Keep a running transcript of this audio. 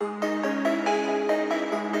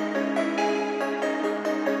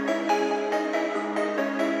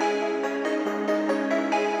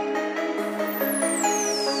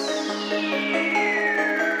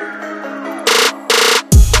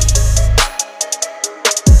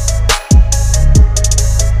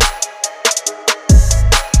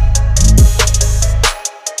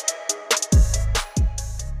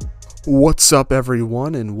What's up,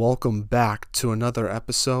 everyone, and welcome back to another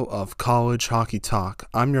episode of College Hockey Talk.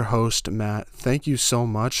 I'm your host, Matt. Thank you so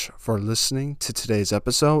much for listening to today's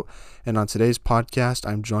episode. And on today's podcast,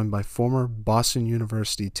 I'm joined by former Boston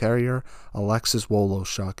University Terrier, Alexis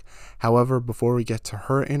Woloschuk. However, before we get to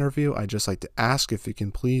her interview, I'd just like to ask if you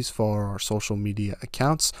can please follow our social media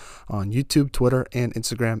accounts on YouTube, Twitter, and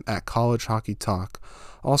Instagram at College Hockey Talk.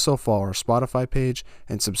 Also, follow our Spotify page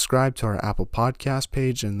and subscribe to our Apple Podcast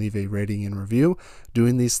page and leave a rating and review.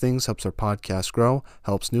 Doing these things helps our podcast grow,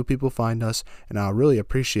 helps new people find us, and I'll really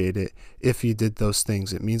appreciate it if you did those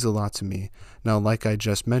things. It means a lot to me. Now, like I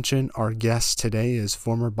just mentioned, our guest today is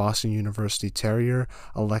former Boston University Terrier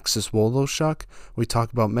Alexis Woloschuk. We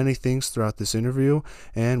talk about many things throughout this interview,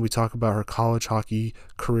 and we talk about her college hockey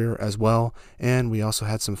career as well, and we also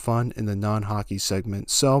had some fun in the non-hockey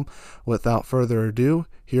segment. So, without further ado,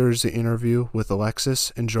 here's the interview with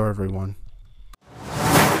Alexis. Enjoy, everyone.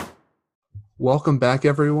 Welcome back,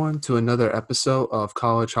 everyone, to another episode of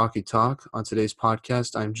College Hockey Talk. On today's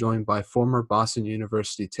podcast, I'm joined by former Boston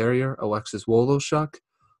University Terrier Alexis Woloschuk.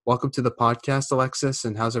 Welcome to the podcast, Alexis,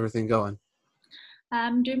 and how's everything going?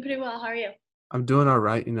 I'm doing pretty well. How are you? I'm doing all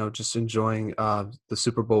right, just enjoying the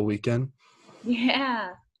Super Bowl weekend. Yeah,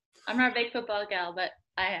 I'm not a big football gal, but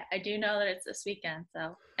I do know that it's this weekend.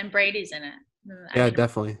 So, and Brady's in it. I Yeah, mean,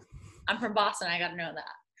 definitely. I'm from Boston. I got to know that.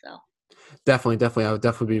 So, Definitely. I would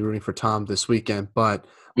definitely be rooting for Tom this weekend. But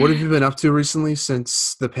what have you been up to recently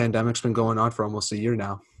since the pandemic's been going on for almost a year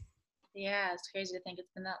now? yeah, it's crazy to think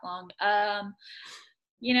it's been that long.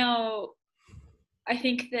 You know, I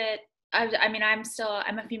think that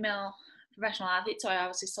I'm a female professional athlete, so I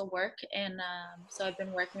obviously still work, and so I've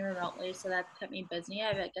been working remotely, so that's kept me busy.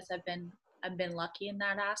 I guess I've been lucky in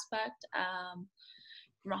that aspect.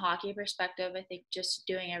 From a hockey perspective, I think just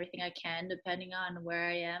doing everything I can, depending on where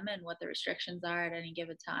I am and what the restrictions are at any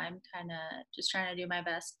given time, kind of just trying to do my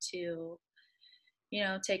best to,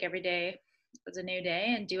 take every day as a new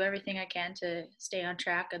day and do everything I can to stay on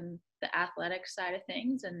track on the athletic side of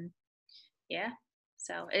things. And yeah,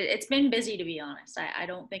 so it's been busy, to be honest. I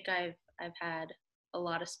don't think I've had a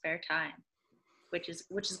lot of spare time, which is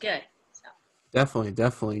good. So.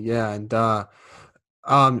 Definitely. Yeah.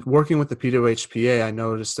 And working with the PWHPA, I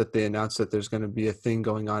noticed that they announced that there's going to be a thing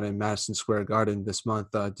going on in Madison Square Garden this month.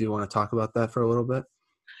 Do you want to talk about that for a little bit?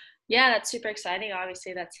 Yeah, that's super exciting.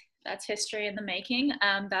 Obviously, that's history in the making.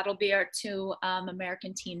 That'll be our two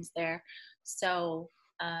American teams there. So,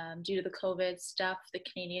 due to the COVID stuff, the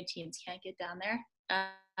Canadian teams can't get down there.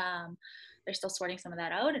 Um, they're still sorting some of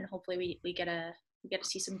that out, and hopefully, we get to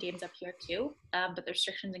see some games up here too. But the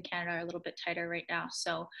restrictions in Canada are a little bit tighter right now,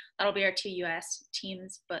 so that'll be our two U.S.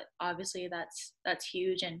 teams. But obviously, that's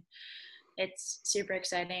huge, and it's super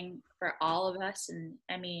exciting for all of us. And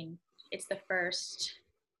I mean, it's the first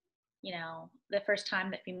time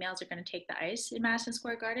that females are going to take the ice in Madison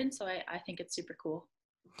Square Garden. So I think it's super cool.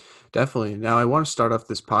 Definitely. Now, I want to start off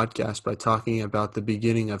this podcast by talking about the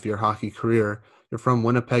beginning of your hockey career. You're from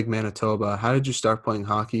Winnipeg, Manitoba. How did you start playing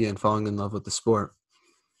hockey and falling in love with the sport?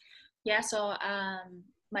 Yeah, so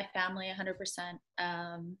my family 100%.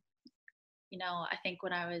 I think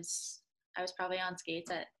when I was probably on skates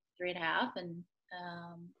at 3.5 and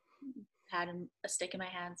um, had a stick in my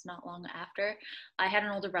hands not long after. I had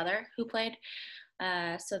an older brother who played,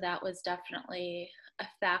 so that was definitely a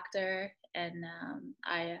factor. And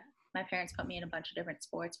I my parents put me in a bunch of different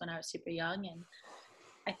sports when I was super young, and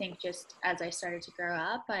I think just as I started to grow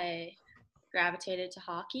up, I gravitated to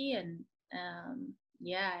hockey. And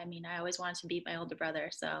yeah, I mean, I always wanted to beat my older brother,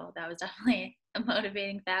 so that was definitely a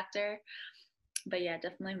motivating factor. But yeah,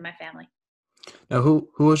 definitely my family. Now, who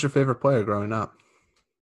was your favorite player growing up?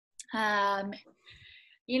 Um,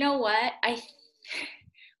 you know what? I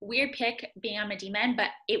Weird pick being on my D-man, but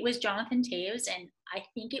it was Jonathan Taves, and I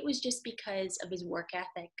think it was just because of his work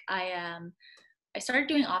ethic. I started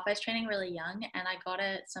doing off ice training really young, and I got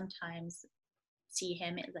to sometimes see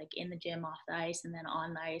him like in the gym off the ice and then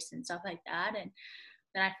on the ice and stuff like that. And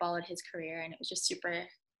then I followed his career, and it was just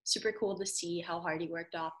super cool to see how hard he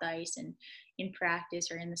worked off the ice and in practice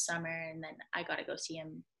or in the summer. And then I got to go see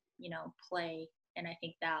him, play. And I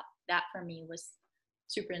think that for me was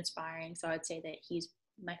super inspiring. So I'd say that he's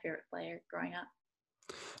my favorite player growing up.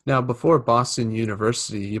 Now, before Boston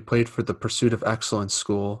University, you played for the Pursuit of Excellence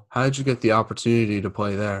School. How did you get the opportunity to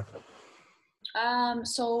play there?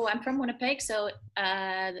 So I'm from Winnipeg. So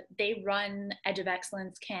they run Edge of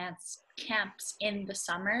Excellence camps in the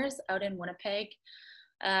summers out in Winnipeg,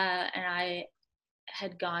 and I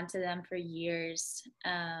had gone to them for years.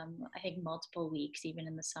 I think multiple weeks, even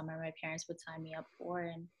in the summer, my parents would sign me up for.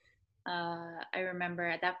 And I remember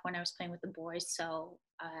at that point I was playing with the boys, so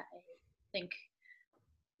I think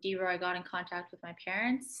D-Roy got in contact with my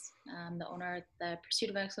parents, the owner of the Pursuit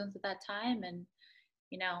of Excellence at that time, and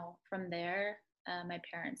from there, my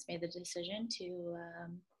parents made the decision to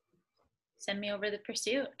send me over the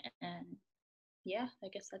Pursuit, and yeah, I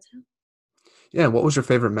guess that's how. Yeah, what was your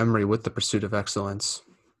favorite memory with the Pursuit of Excellence?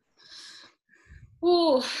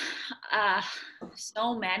 Ooh, uh,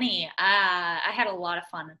 so many. I had a lot of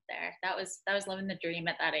fun up there. That was living the dream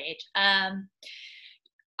at that age.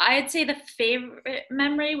 I'd say the favorite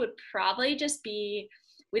memory would probably just be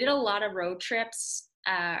we did a lot of road trips.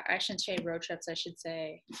 I shouldn't say road trips. I should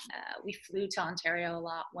say we flew to Ontario a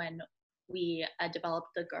lot when we developed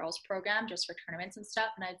the girls program just for tournaments and stuff.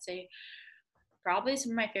 And I'd say probably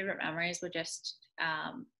some of my favorite memories were just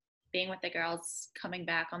being with the girls, coming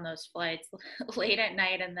back on those flights late at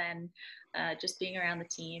night, and then just being around the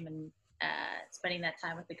team and spending that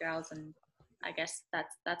time with the girls. And I guess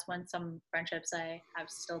that's when some friendships I have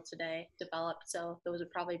still today developed. So those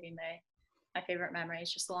would probably be my favorite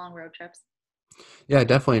memories, just the long road trips. Yeah,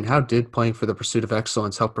 definitely. And how did playing for the Pursuit of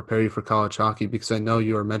Excellence help prepare you for college hockey? Because I know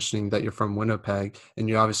you were mentioning that you're from Winnipeg and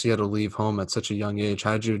you obviously had to leave home at such a young age.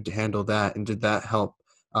 How did you handle that? And did that help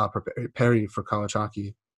prepare you for college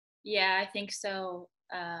hockey? Yeah, I think so.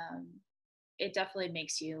 It definitely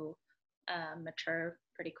makes you mature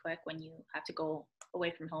pretty quick when you have to go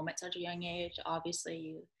away from home at such a young age.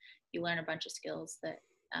 Obviously, you learn a bunch of skills that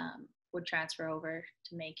would transfer over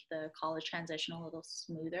to make the college transition a little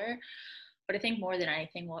smoother. But I think more than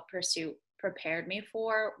anything, what Pursuit prepared me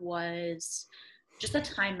for was just the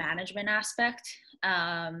time management aspect.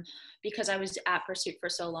 Because I was at Pursuit for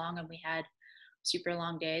so long and we had super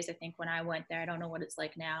long days. I think when I went there, I don't know what it's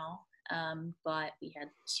like now, but we had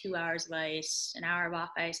 2 hours of ice, an hour of off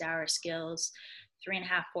ice, hour of skills,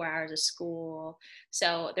 3.5, 4 hours of school.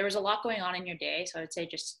 So there was a lot going on in your day. So I would say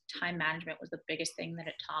just time management was the biggest thing that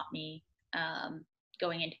it taught me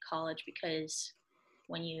going into college, because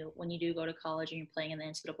when you do go to college and you're playing in the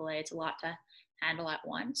NCAA, it's a lot to handle at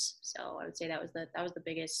once. So I would say that was the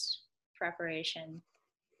biggest preparation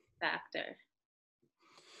factor.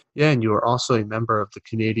 Yeah, and you were also a member of the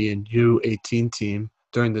Canadian U18 team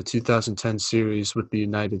during the 2010 series with the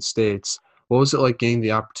United States. What was it like getting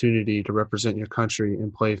the opportunity to represent your country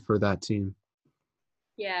and play for that team?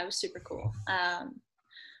 Yeah, it was super cool. I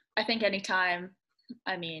think anytime,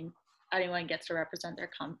 I mean, anyone gets to represent their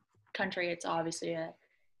country, it's obviously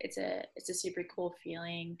it's a super cool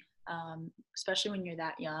feeling, especially when you're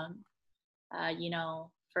that young.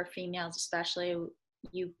 For females especially,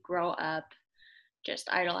 you grow up just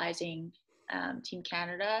idolizing Team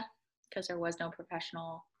Canada because there was no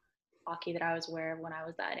professional hockey that I was aware of when I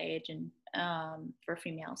was that age, and for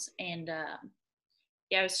females. And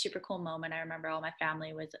yeah, it was a super cool moment. I remember all my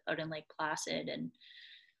family was out in Lake Placid, and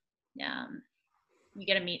um, you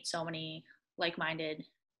get to meet so many like-minded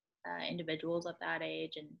individuals at that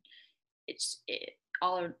age, and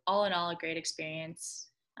all in all a great experience.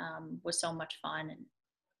 Was so much fun and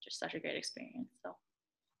just such a great experience. So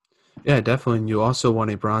Yeah, definitely. And you also won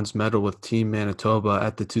a bronze medal with Team Manitoba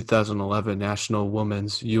at the 2011 National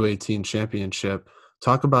Women's U18 Championship.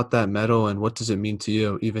 Talk about that medal and what does it mean to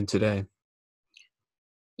you even today?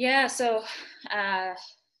 yeah, so uh,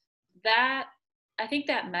 that I think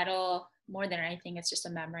that medal more than anything is just a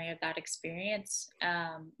memory of that experience.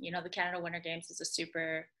 The Canada Winter Games is a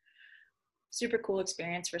super super cool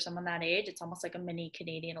experience for someone that age. It's almost like a mini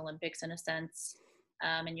Canadian Olympics in a sense,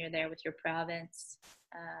 and you're there with your province.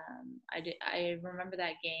 I remember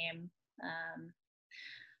that game. Um,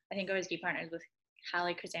 I think I was D partners with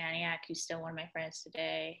Hallie Krasaniak, who's still one of my friends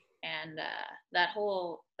today, and that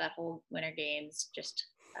whole Winter Games just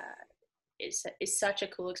is such a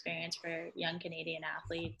cool experience for young Canadian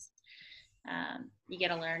athletes. You get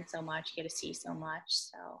to learn so much, you get to see so much.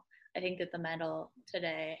 So I think that the medal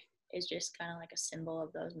today is just kind of like a symbol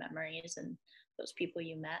of those memories and those people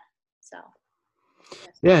you met. So yes.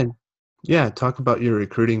 Yeah, yeah. Talk about your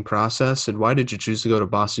recruiting process and why did you choose to go to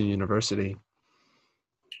Boston University?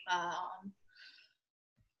 Um,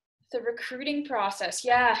 the recruiting process,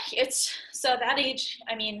 yeah, it's so that age.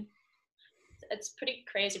 I mean, it's a pretty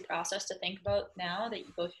crazy process to think about now that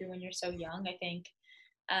you go through when you're so young. I think,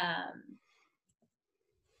 um,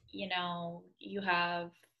 you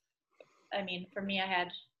have. I mean, for me,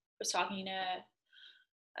 was talking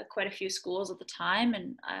to quite a few schools at the time,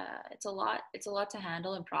 and it's a lot. It's a lot to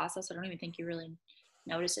handle and process. I don't even think you really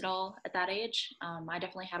notice it all at that age. I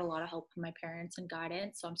definitely had a lot of help from my parents and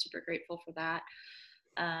guidance, so I'm super grateful for that.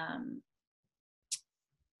 Um,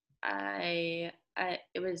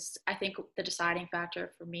 it was, I think, the deciding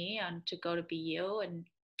factor for me on to go to BU and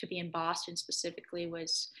to be in Boston specifically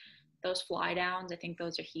was those fly downs, I think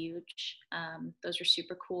those are huge. Those are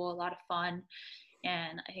super cool, a lot of fun.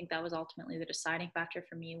 And I think that was ultimately the deciding factor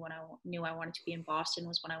for me when I knew I wanted to be in Boston,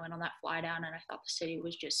 was when I went on that fly down, and I thought the city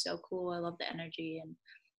was just so cool. I love the energy, and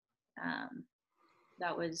um,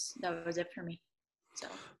 that was it for me. So.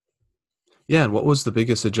 Yeah, and what was the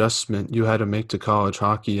biggest adjustment you had to make to college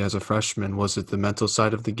hockey as a freshman? Was it the mental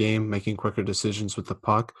side of the game, making quicker decisions with the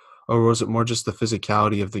puck, or was it more just the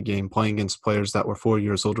physicality of the game, playing against players that were 4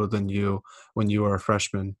 years older than you when you were a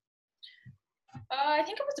freshman? I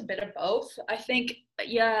think it was a bit of both. I think,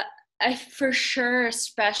 yeah, I for sure,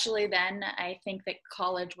 especially then, I think that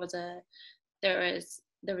college was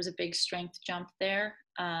there was a big strength jump there.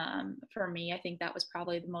 For me, I think that was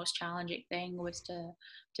probably the most challenging thing, was to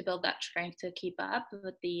build that strength to keep up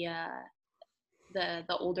with the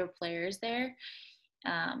older players there.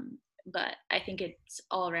 Um, but I think it's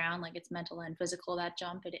all around, like it's mental and physical, that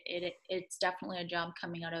jump. It's definitely a jump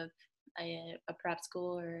coming out of a prep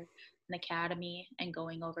school or an academy and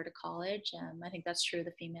going over to college. I think that's true of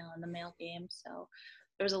the female and the male game. So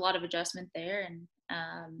there was a lot of adjustment there, and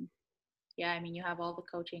yeah, I mean, you have all the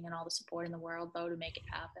coaching and all the support in the world though to make it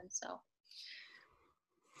happen. So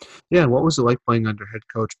Yeah, and what was it like playing under head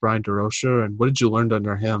coach Brian DeRocher, and what did you learn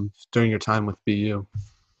under him during your time with BU?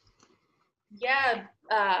 yeah,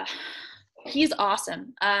 he's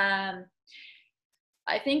awesome. I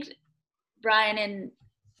think Brian, and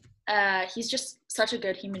he's just such a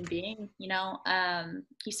good human being.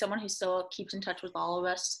 He's someone who still keeps in touch with all of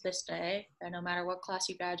us to this day. And no matter what class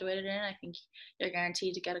you graduated in, I think you're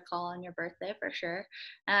guaranteed to get a call on your birthday for sure.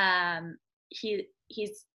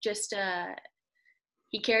 He's just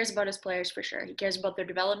he cares about his players for sure. He cares about their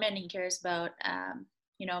development. He cares about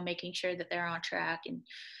making sure that they're on track. And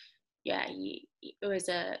yeah, it was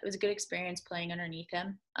a good experience playing underneath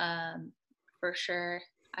him, for sure.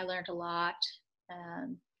 I learned a lot.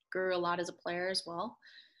 Um, Grew a lot as a player as well.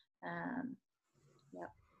 Um, yeah.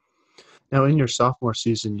 Now, in your sophomore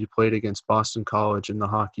season, you played against Boston College in the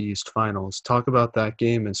Hockey East Finals. Talk about that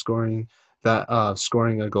game and scoring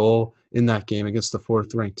a goal in that game against the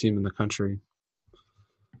fourth-ranked team in the country.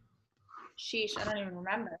 Sheesh, I don't even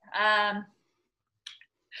remember.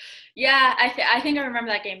 Yeah, I think I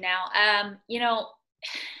remember that game now.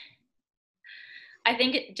 I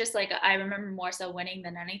think it just, like, I remember more so winning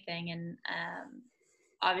than anything, and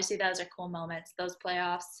obviously those are cool moments. Those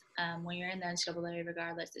playoffs, when you're in the NCAA,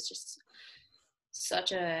 regardless, it's just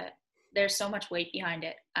such a there's so much weight behind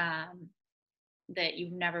it, that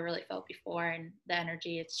you've never really felt before, and the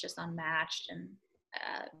energy, it's just unmatched. And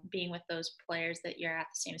being with those players that you're at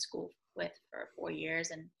the same school with for 4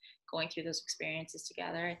 years and going through those experiences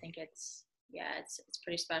together, I think it's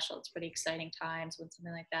pretty special. It's pretty exciting times when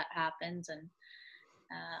something like that happens, and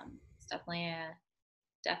it's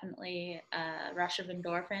definitely a rush of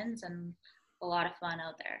endorphins and a lot of fun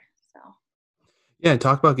out there. So. Yeah, and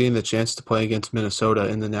talk about getting the chance to play against Minnesota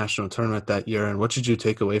in the national tournament that year, and what did you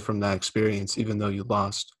take away from that experience, even though you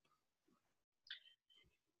lost?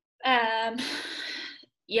 Um,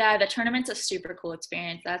 yeah, the tournament's a super cool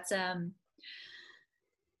experience. That's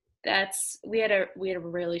we had a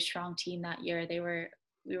really strong team that year.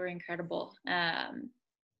 We were incredible.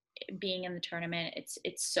 Being in the tournament, it's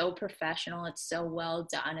so professional. It's so well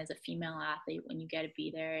done as a female athlete. When you get to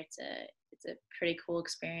be there, it's a pretty cool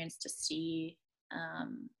experience to see.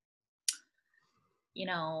 Um, you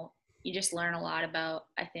know, you just learn a lot about,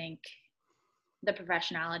 I think, the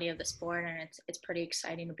professionality of the sport, and it's pretty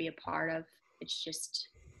exciting to be a part of. It's just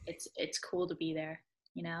it's cool to be there,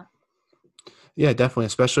 you know. Yeah, definitely,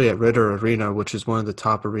 especially at Ritter Arena, which is one of the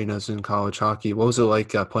top arenas in college hockey. What was it like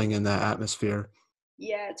playing in that atmosphere?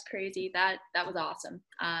 Yeah, it's crazy. That was awesome.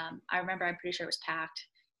 I remember, I'm pretty sure it was packed.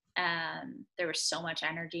 There was so much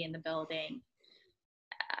energy in the building.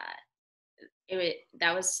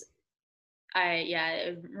 That was I yeah,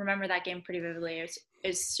 I remember that game pretty vividly. It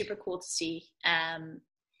was super cool to see.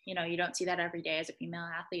 You don't see that every day as a female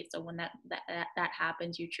athlete. So when that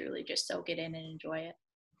happens, you truly just soak it in and enjoy it.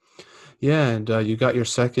 Yeah, and you got your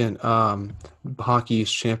second Hockey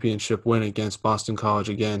East championship win against Boston College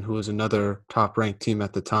again, who was another top-ranked team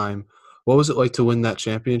at the time. What was it like to win that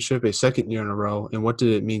championship a second year in a row, and what did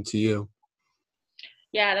it mean to you?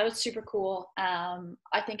 Yeah, that was super cool.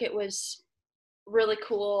 I think it was really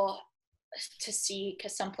cool to see,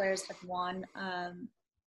 because some players have won.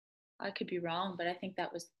 I could be wrong, but I think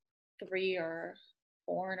that was 3 or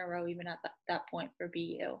 4 in a row, even at that point for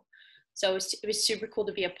BU. So it was super cool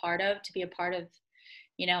to be a part of.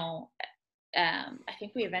 You know, I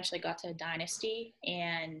think we eventually got to a dynasty,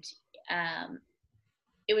 and um,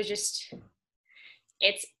 it was just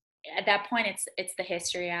it's at that point it's the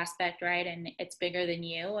history aspect, right? And it's bigger than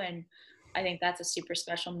you. And I think that's a super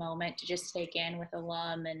special moment to just take in with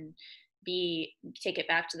alum and be take it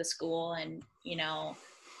back to the school and,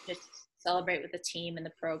 just celebrate with the team and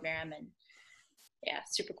the program. And yeah,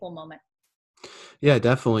 super cool moment. Yeah,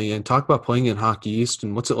 definitely. And talk about playing in Hockey East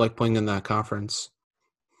and what's it like playing in that conference?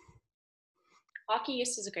 Hockey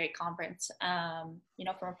East is a great conference. From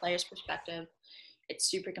a player's perspective, it's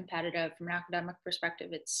super competitive. From an academic perspective,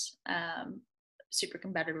 it's super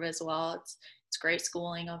competitive as well. It's great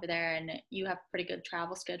schooling over there, and you have a pretty good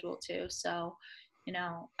travel schedule too. So,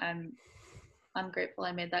 I'm grateful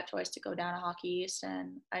I made that choice to go down to Hockey East,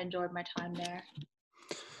 and I enjoyed my time there.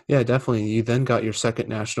 Yeah, definitely. You then got your second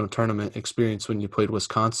national tournament experience when you played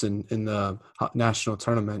Wisconsin in the national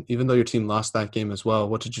tournament. Even though your team lost that game as well,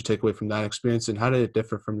 what did you take away from that experience, and how did it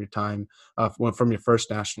differ from your time, from your first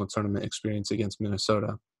national tournament experience against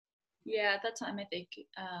Minnesota? Yeah, at that time, I think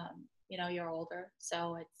you're older,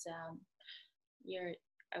 so it's you're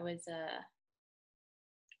I was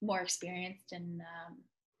more experienced and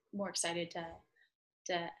more excited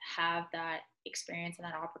to have that experience and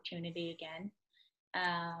that opportunity again.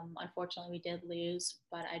 Unfortunately, we did lose,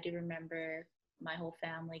 but I do remember my whole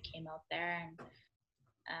family came out there, and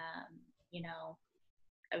um, you know,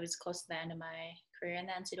 I was close to the end of my career in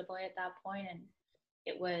the NCAA at that point, and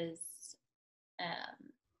it was um,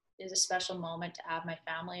 it was a special moment to have my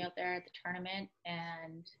family out there at the tournament,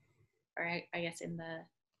 and or I guess in the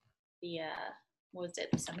what was it,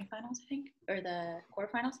 the semifinals, I think, or the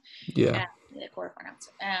quarterfinals, Yeah. uh, the quarterfinals.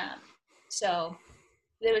 So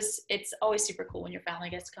it's always super cool when your family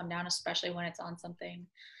gets to come down, especially when it's on something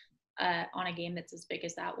on a game that's as big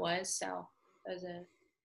as that was. So it was a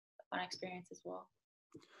fun experience as well.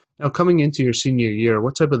 Now, coming into your senior year,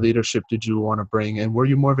 what type of leadership did you want to bring, and were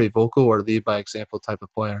you more of a vocal or lead by example type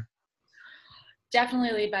of player?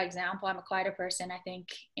 Definitely lead by example. I'm a quieter person, I think,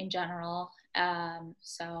 in general.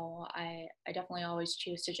 So I definitely always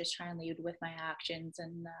choose to just try and lead with my actions.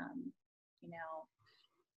 And you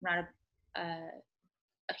know, I'm not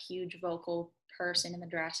a huge vocal person in the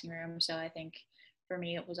dressing room. So I think for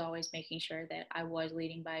me, it was always making sure that I was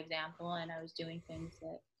leading by example and I was doing things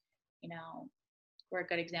that, you know, were a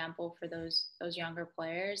good example for those younger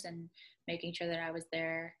players, and making sure that I was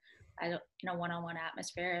there in a one-on-one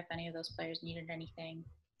atmosphere if any of those players needed anything.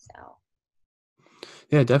 So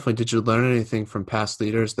Yeah, definitely. Did you learn anything from past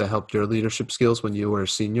leaders that helped your leadership skills when you were a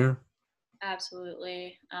senior?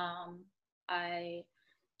 absolutely, I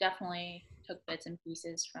definitely took bits and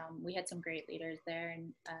pieces from. We had some great leaders there,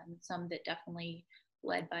 and some that definitely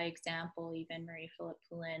led by example. Even Marie-Philip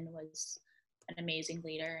Poulin was an amazing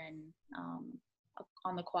leader, and um,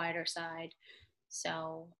 on the quieter side.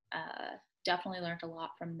 So definitely learned a lot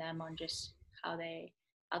from them on just how they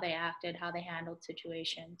acted, how they handled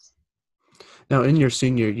situations. Now, in your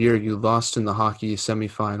senior year, you lost in the hockey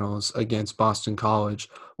semifinals against Boston College.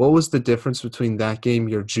 What was the difference between that game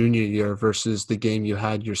your junior year versus the game you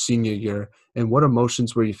had your senior year? And what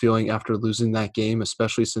emotions were you feeling after losing that game,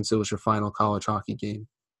 especially since it was your final college hockey game?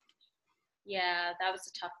 Yeah, that was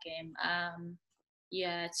a tough game.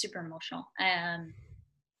 Yeah, it's super emotional.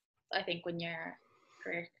 I think when your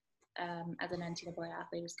career as an NCAA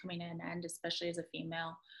athlete is coming to an end, especially as a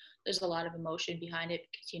female, there's a lot of emotion behind it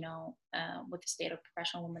because, with the state of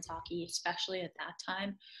professional women's hockey, especially at that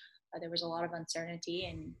time, there was a lot of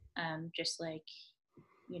uncertainty and just like,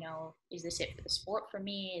 is this it for the sport for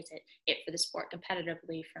me? Is it for the sport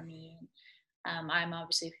competitively for me? I'm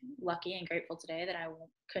obviously lucky and grateful today that I will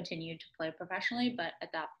continue to play professionally, but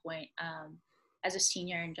at that point, as a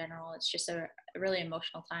senior in general, it's just a really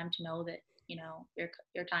emotional time to know that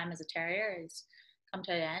your time as a Terrier is come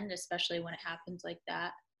to an end, especially when it happens like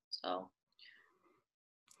that. So,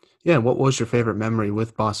 Yeah, what was your favorite memory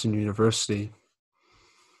with Boston University?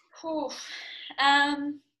 whew,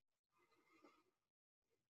 um,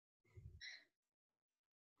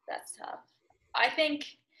 that's tough. I think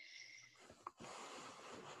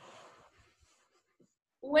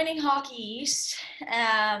winning Hockey East,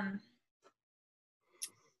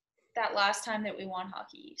 that last time that we won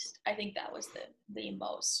Hockey East, I think that was the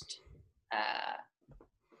most uh,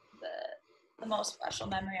 the most special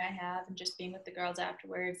memory I have, and just being with the girls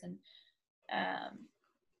afterwards, and um,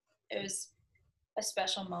 it was a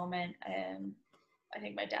special moment. I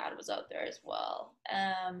think my dad was out there as well,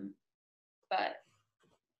 but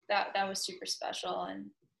that was super special, and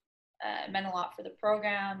it meant a lot for the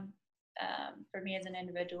program, for me as an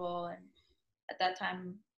individual, and at that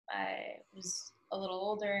time I was a little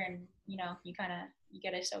older, and you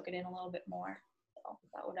get to soak it in a little bit more. So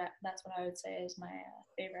that's what I would say is my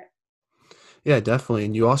favorite. Yeah, definitely.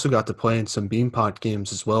 And you also got to play in some Beanpot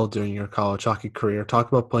games as well during your college hockey career.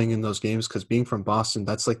 Talk about playing in those games because being from Boston,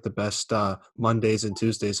 that's like the best Mondays and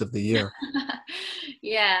Tuesdays of the year.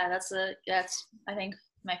 Yeah, that's I think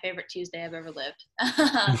my favorite Tuesday I've ever lived.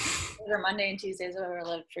 Those are Monday and Tuesdays I've ever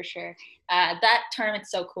lived for sure. That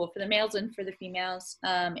tournament's so cool for the males and for the females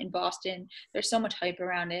in Boston. There's so much hype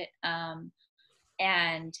around it, and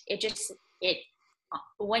it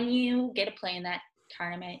when you get to play in that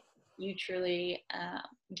tournament, you truly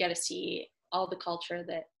get to see all the culture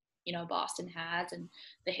that Boston has and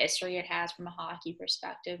the history it has from a hockey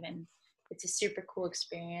perspective, and it's a super cool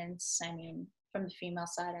experience. I mean, from the female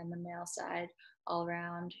side and the male side, all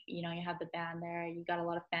around. You have the band there. You got a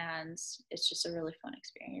lot of fans. It's just a really fun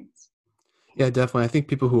experience. Yeah, definitely. I think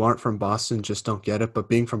people who aren't from Boston just don't get it, but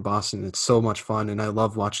being from Boston, it's so much fun, and I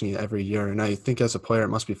love watching it every year. And I think as a player, it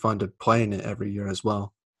must be fun to play in it every year as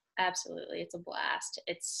well. Absolutely, it's a blast.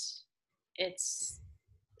 It's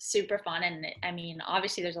super fun, and I mean,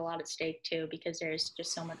 obviously, there's a lot at stake too because there's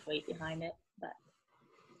just so much weight behind it. But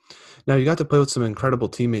Now, you got to play with some incredible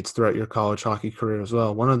teammates throughout your college hockey career as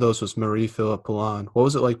well. One of those was Marie Philip Poulin. What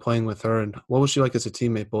was it like playing with her, and what was she like as a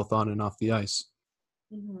teammate, both on and off the ice?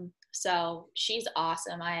 so she's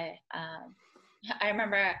awesome. I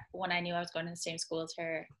remember when I knew I was going to the same school as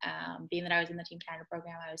her. Being that I was in the Team Canada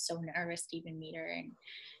program, I was so nervous to even meet her, and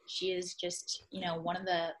she is just one of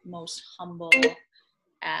the most humble,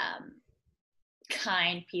 um,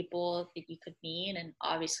 kind people that you could meet. And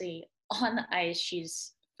obviously on the ice,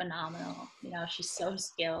 she's phenomenal. She's so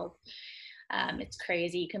skilled. It's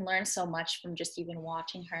crazy. You can learn so much from just even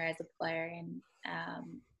watching her as a player. And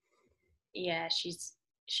yeah,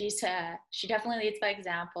 she definitely leads by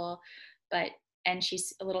example, but and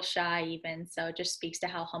she's a little shy even, so it just speaks to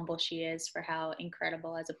how humble she is for how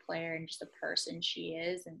incredible as a player and just a person she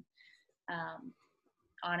is. And um,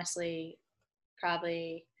 honestly,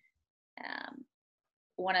 probably um,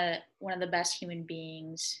 one of the best human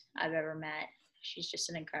beings I've ever met. She's just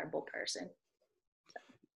an incredible person.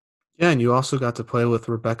 Yeah, and you also got to play with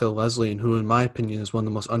Rebecca Leslie, and who, in my opinion, is one of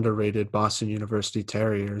the most underrated Boston University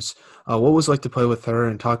Terriers. What was it like to play with her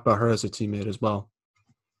and talk about her as a teammate as well?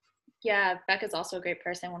 Yeah, Becca's also a great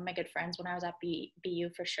person. One of my good friends when I was at BU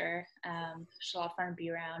for sure. She's a lot of fun to be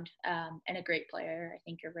around, and a great player. I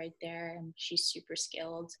think you're right there, and she's super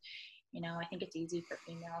skilled. I think it's easy for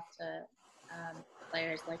female to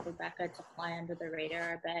players like Rebecca to fly under the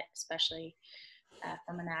radar a bit, especially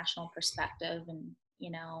from a national perspective. And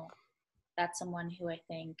that's someone who I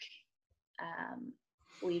think um,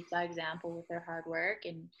 leads by example with her hard work.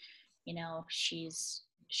 And she's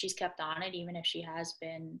kept on it even if she has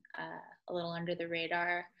been a little under the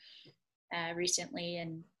radar recently.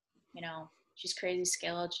 And she's crazy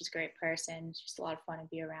skilled. She's a great person. She's a lot of fun to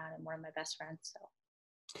be around, and one of my best friends. So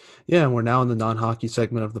Yeah, and we're now in the non-hockey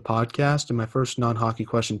segment of the podcast. And my first non-hockey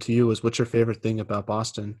question to you is, what's your favorite thing about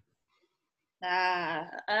Boston?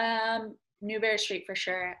 uh, Newberry Street for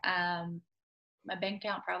sure. My bank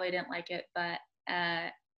account probably didn't like it, but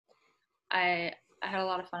I I had a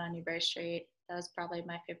lot of fun on Newberry Street. That was probably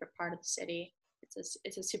my favorite part of the city.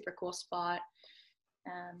 It's a super cool spot.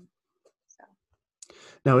 Um, so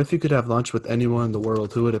Now, if you could have lunch with anyone in the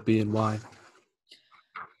world, who would it be and why?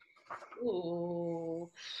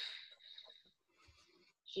 ooh,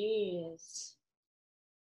 jeez.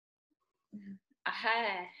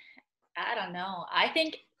 I I don't know. I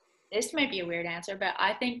think this might be a weird answer, but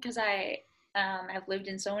I think because I have lived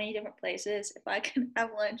in so many different places, if I could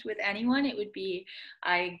have lunch with anyone, it would be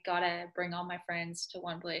I gotta bring all my friends to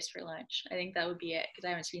one place for lunch. I think that would be it because I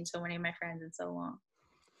haven't seen so many of my friends in so long.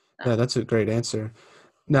 Yeah, that's a great answer.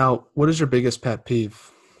 Now, what is your biggest pet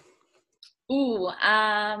peeve? Ooh,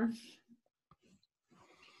 I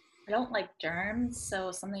don't like germs,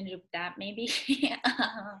 so something to do with that maybe.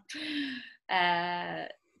 uh,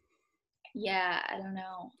 yeah, I don't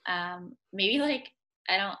know. Maybe like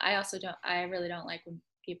I also don't. I really don't like when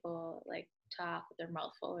people like talk with their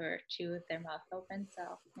mouth full or chew with their mouth open. So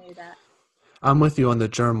maybe that. I'm with you on the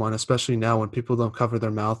germ one, especially now when people don't cover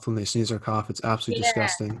their mouth when they sneeze or cough. It's absolutely Yeah,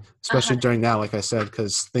 disgusting, a especially hundred. during now, like I said,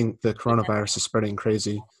 because think the Yeah, coronavirus is spreading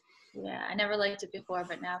crazy. yeah. I never liked it before,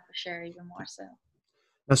 but now for sure, even more so.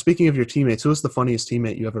 Now, speaking of your teammates, who was the funniest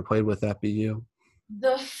teammate you ever played with at BU?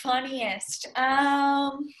 The funniest.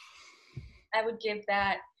 I would give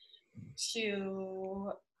that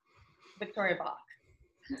to Victoria Bach.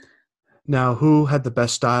 Now, who had the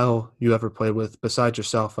best style you ever played with, besides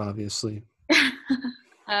yourself, obviously?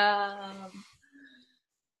 um.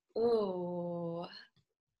 Ooh.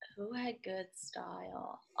 Who had good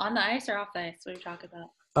style? On the ice or off the ice? What are you talking about?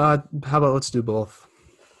 How about let's do both?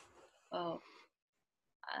 Oh,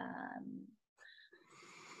 um,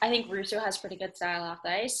 I think Russo has pretty good style off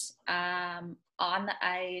the ice. On the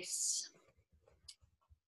ice,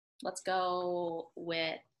 let's go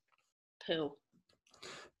with Pooh.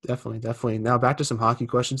 Definitely. Now back to some hockey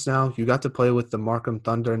questions now. You got to play with the Markham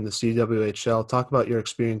Thunder in the CWHL. Talk about your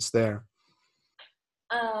experience there.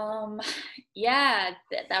 Yeah,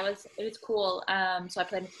 it was cool. So I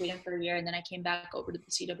played in Sweden for a year, and then I came back over to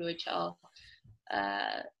the CWHL.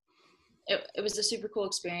 It was a super cool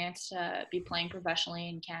experience to be playing professionally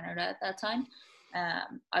in Canada at that time.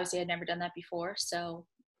 Obviously, I'd never done that before, so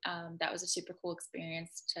that was a super cool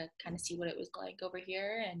experience to kind of see what it was like over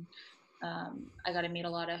here, and I got to meet a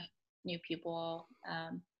lot of new people.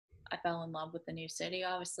 I fell in love with the new city.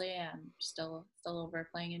 Obviously, I'm still over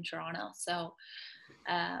playing in Toronto, so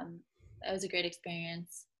it was a great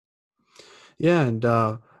experience. Yeah, and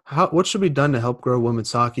what should be done to help grow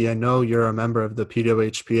women's hockey? I know you're a member of the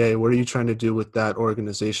PWHPA. What are you trying to do with that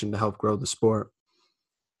organization to help grow the sport?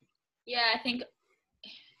 Yeah, I think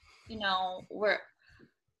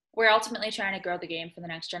we're ultimately trying to grow the game for the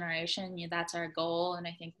next generation. That's our goal, and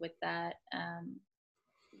I think with that,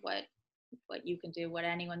 what you can do, what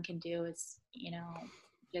anyone can do, is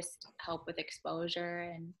just help with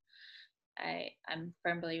exposure. And I'm a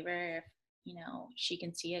firm believer, if she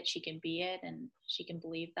can see it, she can be it, and she can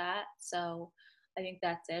believe that. So I think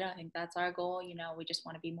that's it. I think that's our goal. We just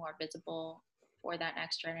want to be more visible for that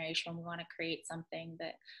next generation. We want to create something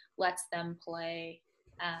that lets them play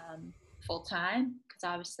full time, because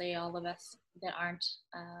obviously all of us that aren't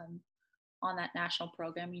on that national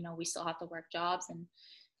program, we still have to work jobs, and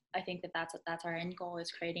I think that's our end goal,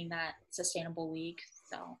 is creating that sustainable league.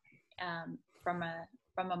 So from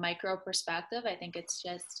a micro perspective, I think it's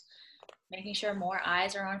just making sure more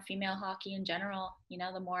eyes are on female hockey in general.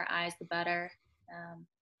 The more eyes, the better.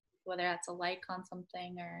 Whether that's a like on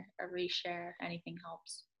something or a reshare, anything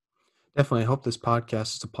helps. Definitely. I hope this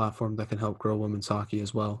podcast is a platform that can help grow women's hockey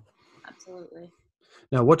as well. Absolutely.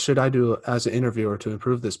 Now, what should I do as an interviewer to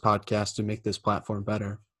improve this podcast and make this platform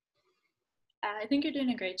better? I think you're doing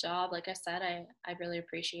a great job. Like I said, I really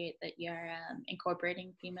appreciate that you're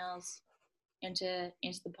incorporating females into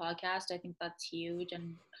the podcast. I think that's huge,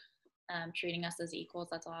 and treating us as equals.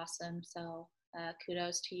 That's awesome. So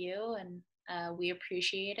kudos to you, and we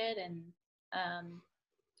appreciate it. And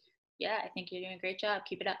yeah, I think you're doing a great job.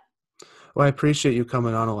 Keep it up. Well, I appreciate you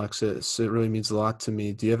coming on, Alexis. It really means a lot to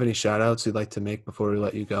me. Do you have any shout outs you'd like to make before we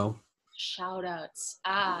let you go? Shout outs.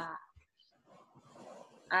 I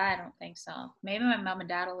don't think so. Maybe my mom and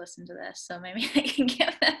dad will listen to this, so maybe I can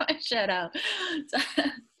give them a shout out.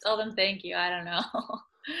 Tell them thank you. I don't know.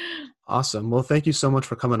 Awesome. Well, thank you so much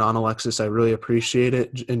for coming on, Alexis. I really appreciate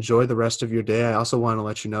it. Enjoy the rest of your day. I also want to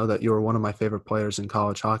let you know that you were one of my favorite players in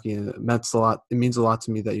college hockey, and it means a lot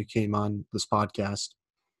to me that you came on this podcast.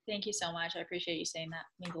 Thank you so much. I appreciate you saying that.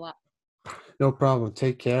 It means a lot. No problem.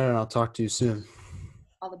 Take care, and I'll talk to you soon.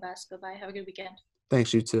 All the best. Goodbye. Have a good weekend.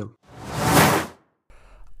 Thanks, you too.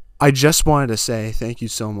 I just wanted to say thank you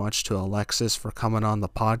so much to Alexis for coming on the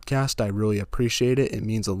podcast. I really appreciate it. It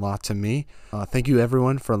means a lot to me. Thank you,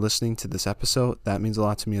 everyone, for listening to this episode. That means a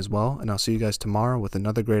lot to me as well. And I'll see you guys tomorrow with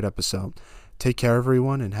another great episode. Take care,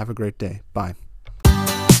 everyone, and have a great day. Bye.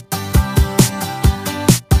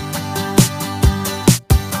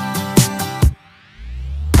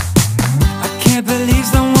 I can't believe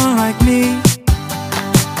someone like me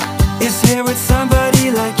is here with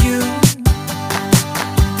somebody like you.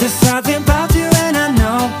 There's something about you and I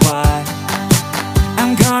know why.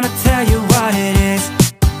 I'm gonna tell you what it is.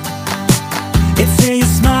 It's in your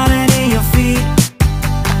smile and in your feet.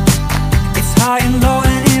 It's high and low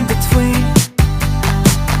and in between.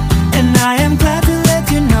 And I am glad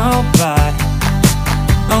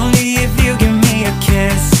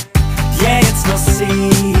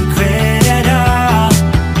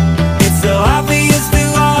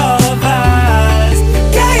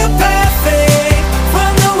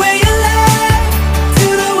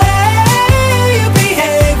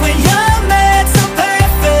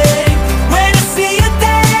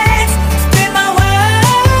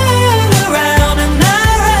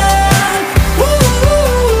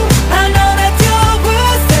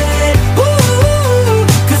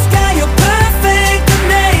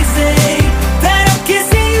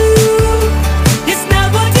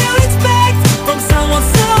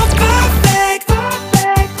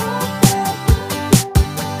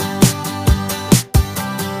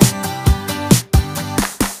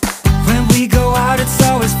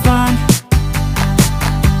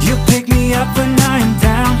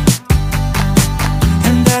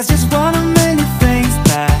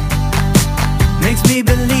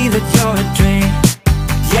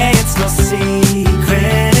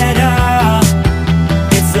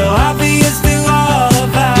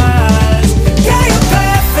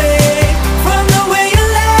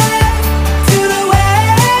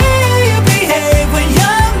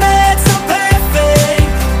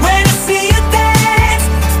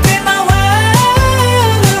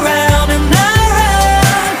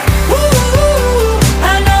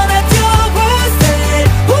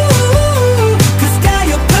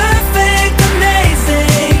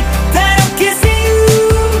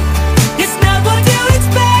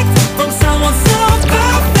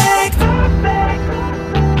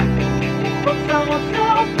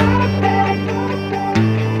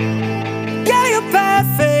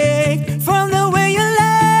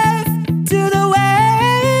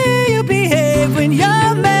when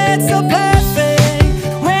you're made so perfect.